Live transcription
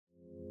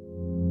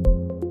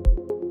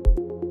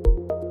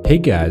Hey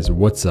guys,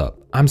 what's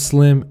up? I'm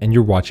Slim and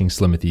you're watching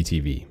Slimothy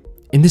TV.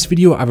 In this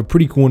video, I have a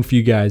pretty cool one for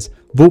you guys.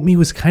 VOLTME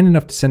was kind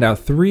enough to send out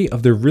 3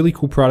 of their really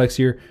cool products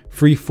here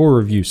free for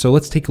review, so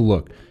let's take a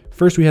look.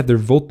 First, we have their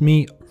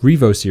VOLTME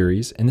Revo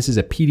series, and this is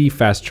a PD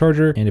fast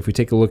charger. And if we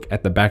take a look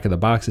at the back of the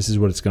box, this is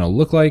what it's gonna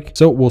look like.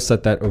 So we'll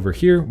set that over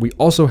here. We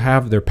also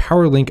have their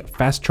PowerLink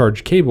fast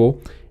charge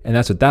cable, and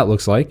that's what that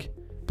looks like.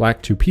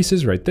 Black 2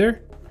 pieces right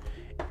there.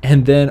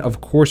 And then of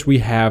course we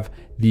have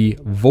the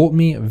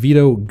VOLTME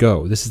Vito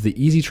Go. This is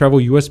the easy travel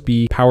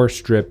USB power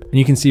strip. And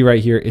you can see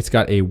right here, it's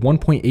got a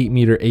 1.8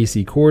 meter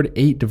AC cord,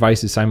 8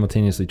 devices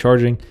simultaneously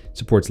charging,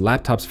 supports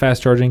laptops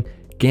fast charging,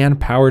 GaN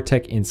power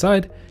tech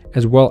inside,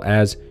 as well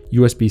as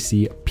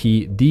USB-C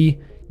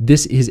PD.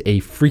 This is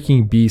a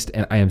freaking beast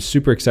and I am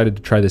super excited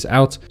to try this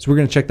out. So we're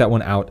gonna check that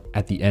one out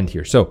at the end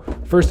here. So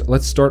first,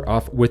 let's start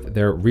off with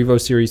their Revo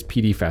series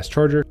PD fast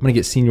charger. I'm gonna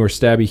get Senior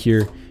Stabby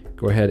here.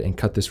 Go ahead and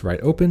cut this right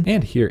open.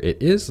 And here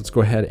it is. Let's go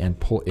ahead and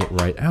pull it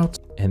right out.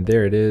 And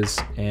there it is.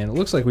 And it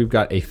looks like we've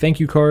got a thank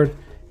you card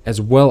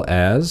as well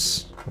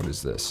as, what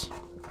is this?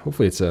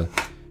 Hopefully it's a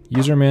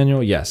user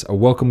manual. Yes, a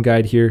welcome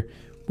guide here.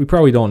 We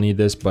probably don't need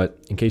this, but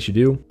in case you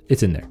do,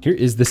 it's in there. Here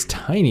is this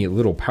tiny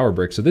little power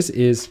brick. So this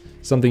is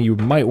something you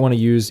might want to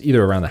use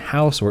either around the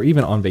house or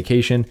even on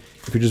vacation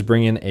if you're just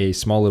bringing a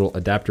small little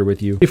adapter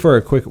with you for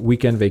a quick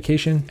weekend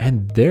vacation.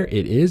 And there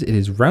it is. It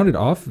is rounded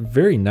off,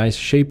 very nice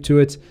shape to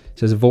it. It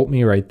says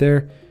VOLTME right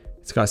there.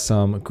 It's got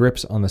some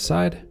grips on the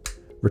side,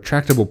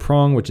 retractable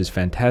prong, which is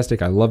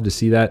fantastic. I love to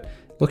see that.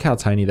 Look how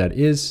tiny that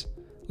is.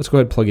 Let's go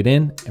ahead and plug it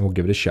in and we'll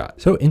give it a shot.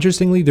 So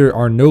interestingly, there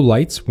are no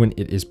lights when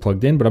it is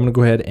plugged in, but I'm gonna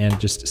go ahead and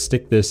just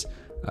stick this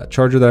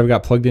charger that I've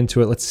got plugged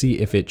into it. Let's see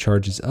if it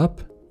charges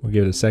up. We'll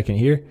give it a second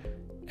here.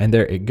 And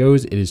there it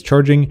goes. It is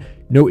charging,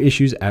 no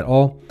issues at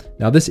all.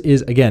 Now this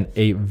is, again,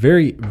 a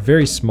very,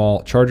 very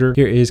small charger.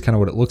 Here is kind of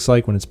what it looks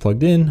like when it's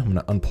plugged in. I'm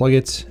gonna unplug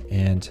it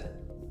and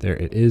there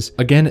it is.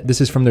 Again,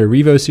 this is from their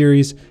Revo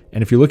series.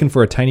 And if you're looking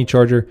for a tiny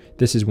charger,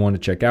 this is one to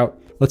check out.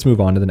 Let's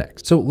move on to the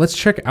next. So let's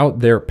check out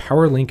their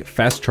PowerLink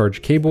fast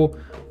charge cable.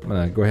 I'm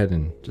gonna go ahead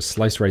and just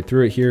slice right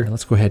through it here.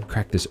 Let's go ahead and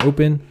crack this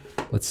open.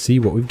 Let's see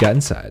what we've got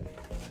inside.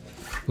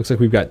 Looks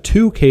like we've got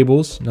 2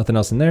 cables, nothing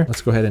else in there.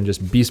 Let's go ahead and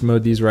just beast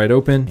mode these right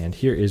open. And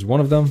here is one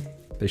of them.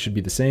 They should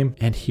be the same.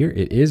 And here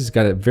it is. It's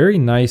got a very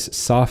nice,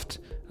 soft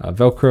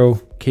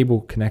Velcro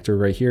cable connector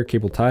right here,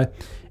 cable tie.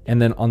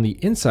 And then on the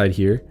inside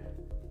here,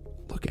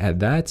 look at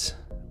that.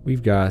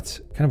 We've got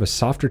kind of a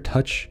softer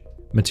touch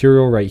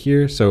material right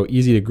here, so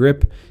easy to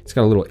grip. It's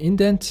got a little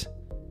indent.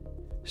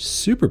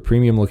 Super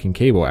premium looking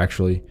cable,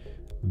 actually.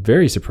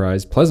 Very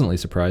surprised, pleasantly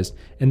surprised.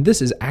 And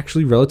this is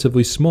actually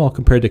relatively small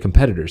compared to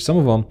competitors. Some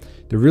of them,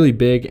 they're really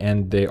big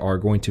and they are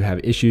going to have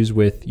issues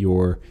with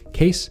your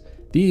case.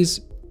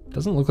 These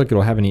doesn't look like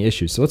it'll have any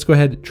issues. So let's go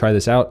ahead and try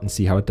this out and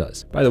see how it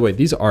does. By the way,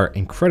 these are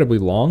incredibly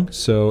long.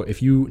 So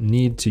if you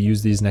need to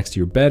use these next to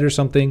your bed or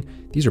something,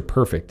 these are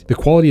perfect. The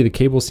quality of the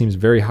cable seems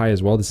very high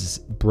as well. This is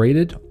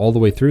braided all the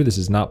way through. This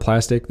is not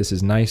plastic. This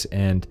is nice.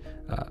 And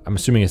I'm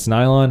assuming it's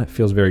nylon. It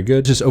feels very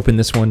good. Just open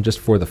this one just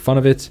for the fun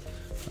of it.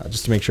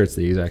 Just to make sure it's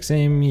the exact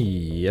same.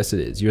 Yes,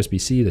 it is.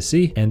 USB-C to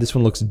C. And this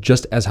one looks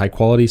just as high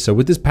quality. So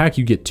with this pack,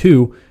 you get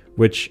 2,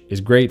 which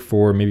is great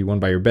for maybe one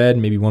by your bed,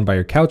 maybe one by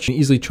your couch. You can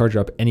easily charge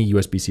up any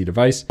USB-C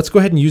device. Let's go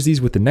ahead and use these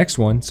with the next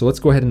one. So let's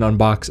go ahead and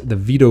unbox the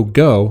Vito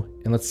Go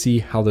and let's see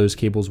how those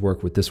cables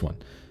work with this one.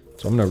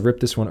 So I'm gonna rip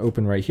this one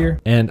open right here.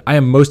 And I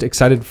am most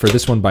excited for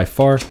this one by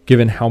far,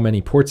 given how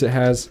many ports it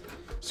has.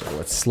 So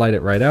let's slide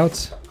it right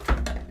out.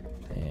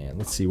 And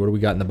let's see, what do we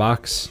got in the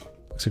box?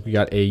 Looks like we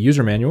got a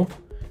user manual.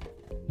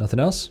 Nothing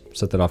else,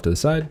 set that off to the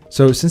side.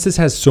 So since this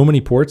has so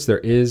many ports, there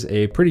is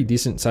a pretty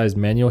decent sized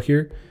manual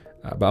here.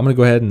 But I'm gonna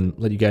go ahead and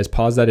let you guys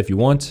pause that if you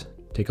want.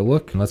 Take a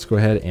look and let's go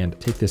ahead and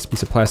take this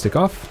piece of plastic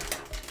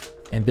off.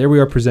 And there we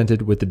are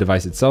presented with the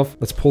device itself.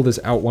 Let's pull this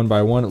out one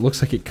by one. It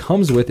looks like it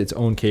comes with its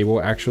own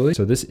cable actually.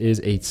 So this is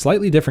a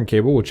slightly different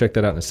cable. We'll check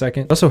that out in a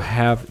second. We also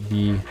have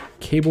the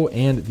cable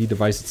and the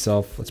device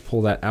itself. Let's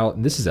pull that out.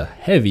 And this is a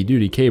heavy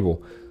duty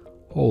cable.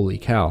 Holy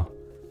cow.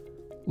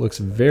 Looks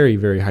very,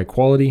 very high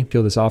quality.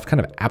 Peel this off,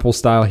 kind of Apple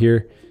style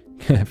here.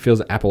 It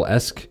feels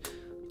Apple-esque.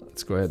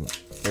 Let's go ahead and,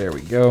 there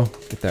we go.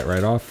 Get that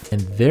right off.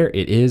 And there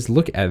it is.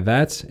 Look at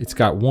that. It's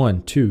got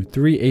 1, 2,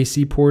 3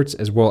 AC ports,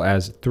 as well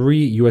as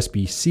 3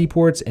 USB-C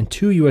ports and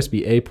 2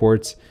 USB-A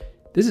ports.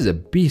 This is a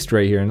beast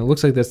right here. And it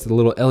looks like that's the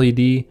little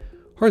LED,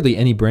 hardly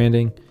any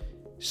branding.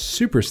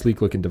 Super sleek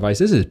looking device.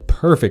 This is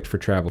perfect for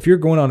travel. If you're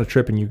going on a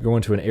trip and you're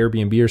going to an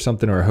Airbnb or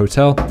something or a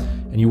hotel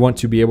and you want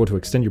to be able to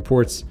extend your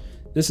ports,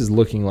 this is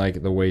looking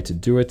like the way to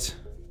do it.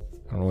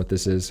 I don't know what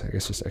this is. I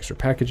guess just extra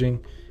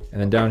packaging. And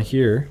then down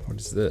here, what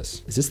is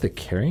this? Is this the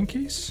carrying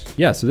case?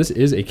 Yeah, so this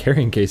is a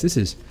carrying case. This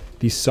is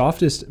the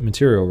softest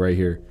material right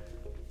here.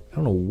 I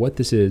don't know what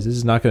this is. This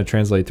is not going to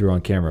translate through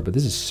on camera, but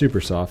this is super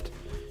soft.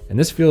 And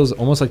this feels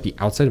almost like the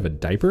outside of a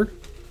diaper.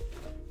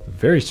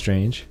 Very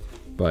strange,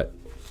 but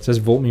it says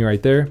VOLTME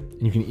right there.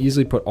 And you can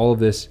easily put all of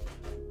this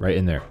right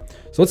in there.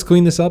 So let's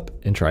clean this up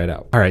and try it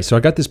out. All right, so I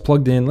got this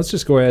plugged in. Let's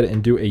just go ahead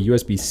and do a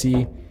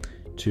USB-C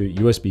to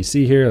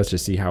USB-C here. Let's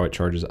just see how it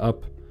charges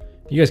up.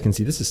 You guys can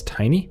see this is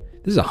tiny.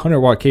 This is a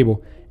 100-watt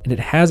cable, and it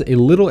has a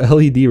little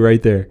LED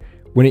right there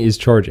when it is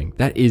charging.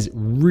 That is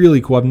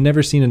really cool. I've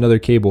never seen another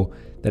cable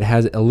that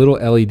has a little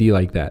LED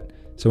like that.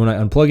 So when I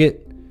unplug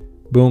it,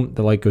 boom,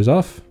 the light goes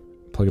off.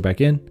 Plug it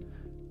back in,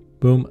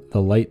 boom,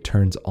 the light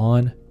turns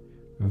on.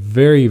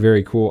 Very,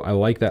 very cool. I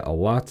like that a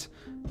lot.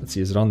 Let's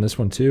see, is it on this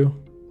one too?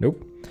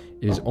 Nope.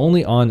 It is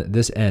only on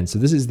this end. So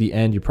this is the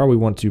end you probably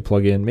want to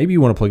plug in. Maybe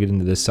you want to plug it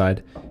into this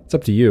side. It's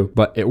up to you,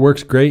 but it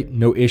works great.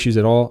 No issues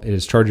at all. It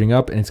is charging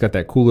up and it's got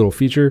that cool little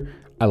feature.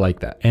 I like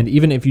that. And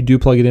even if you do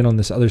plug it in on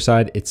this other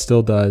side, it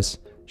still does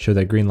show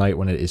that green light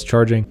when it is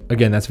charging.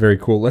 Again, that's very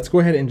cool. Let's go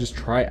ahead and just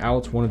try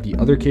out one of the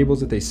other cables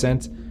that they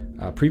sent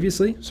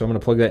previously. So I'm going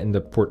to plug that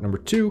into port number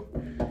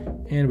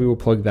 2, and we will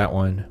plug that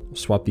one. We'll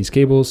swap these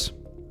cables.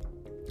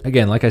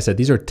 Again, like I said,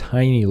 these are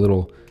tiny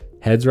little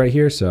heads right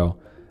here, so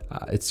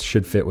it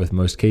should fit with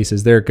most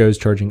cases. There it goes,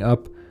 charging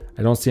up.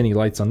 I don't see any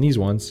lights on these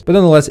ones, but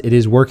nonetheless, it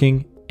is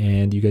working.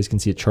 And you guys can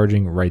see it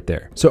charging right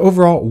there. So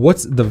overall,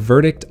 what's the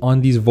verdict on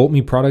these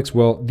VOLTME products?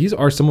 Well, these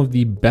are some of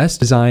the best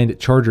designed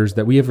chargers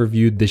that we have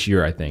reviewed this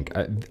year, I think.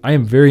 I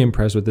am very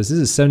impressed with this. This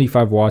is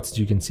 75 watts, as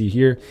you can see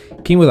here.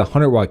 It came with a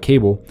 100-watt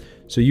cable,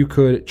 so you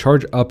could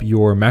charge up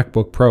your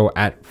MacBook Pro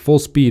at full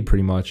speed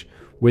pretty much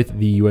with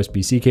the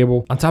USB-C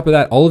cable. On top of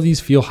that, all of these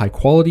feel high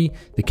quality.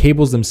 The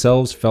cables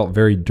themselves felt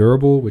very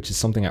durable, which is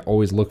something I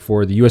always look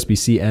for. The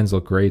USB-C ends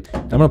look great.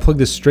 I'm gonna plug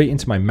this straight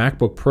into my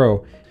MacBook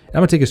Pro. I'm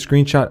gonna take a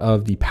screenshot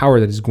of the power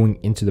that is going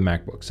into the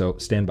MacBook, so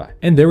stand by.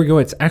 And there we go,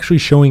 it's actually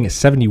showing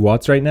 70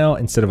 watts right now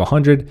instead of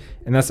 100,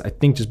 and that's, I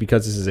think, just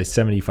because this is a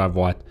 75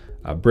 watt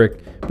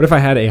brick. But if I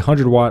had a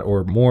 100 watt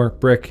or more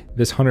brick,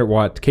 this 100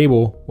 watt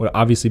cable would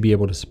obviously be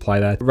able to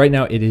supply that. Right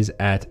now it is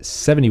at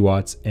 70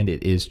 watts and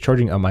it is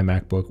charging up my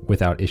MacBook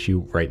without issue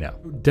right now.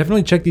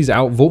 Definitely check these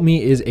out.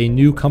 VOLTME is a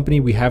new company.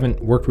 We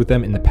haven't worked with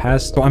them in the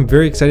past, so I'm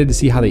very excited to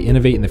see how they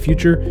innovate in the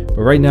future.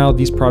 But right now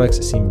these products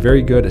seem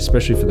very good,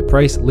 especially for the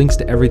price. Links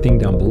to everything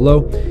down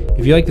below.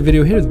 If you like the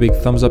video, hit it with a big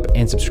thumbs up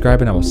and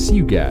subscribe, and I will see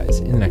you guys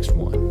in the next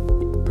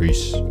one.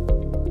 Peace.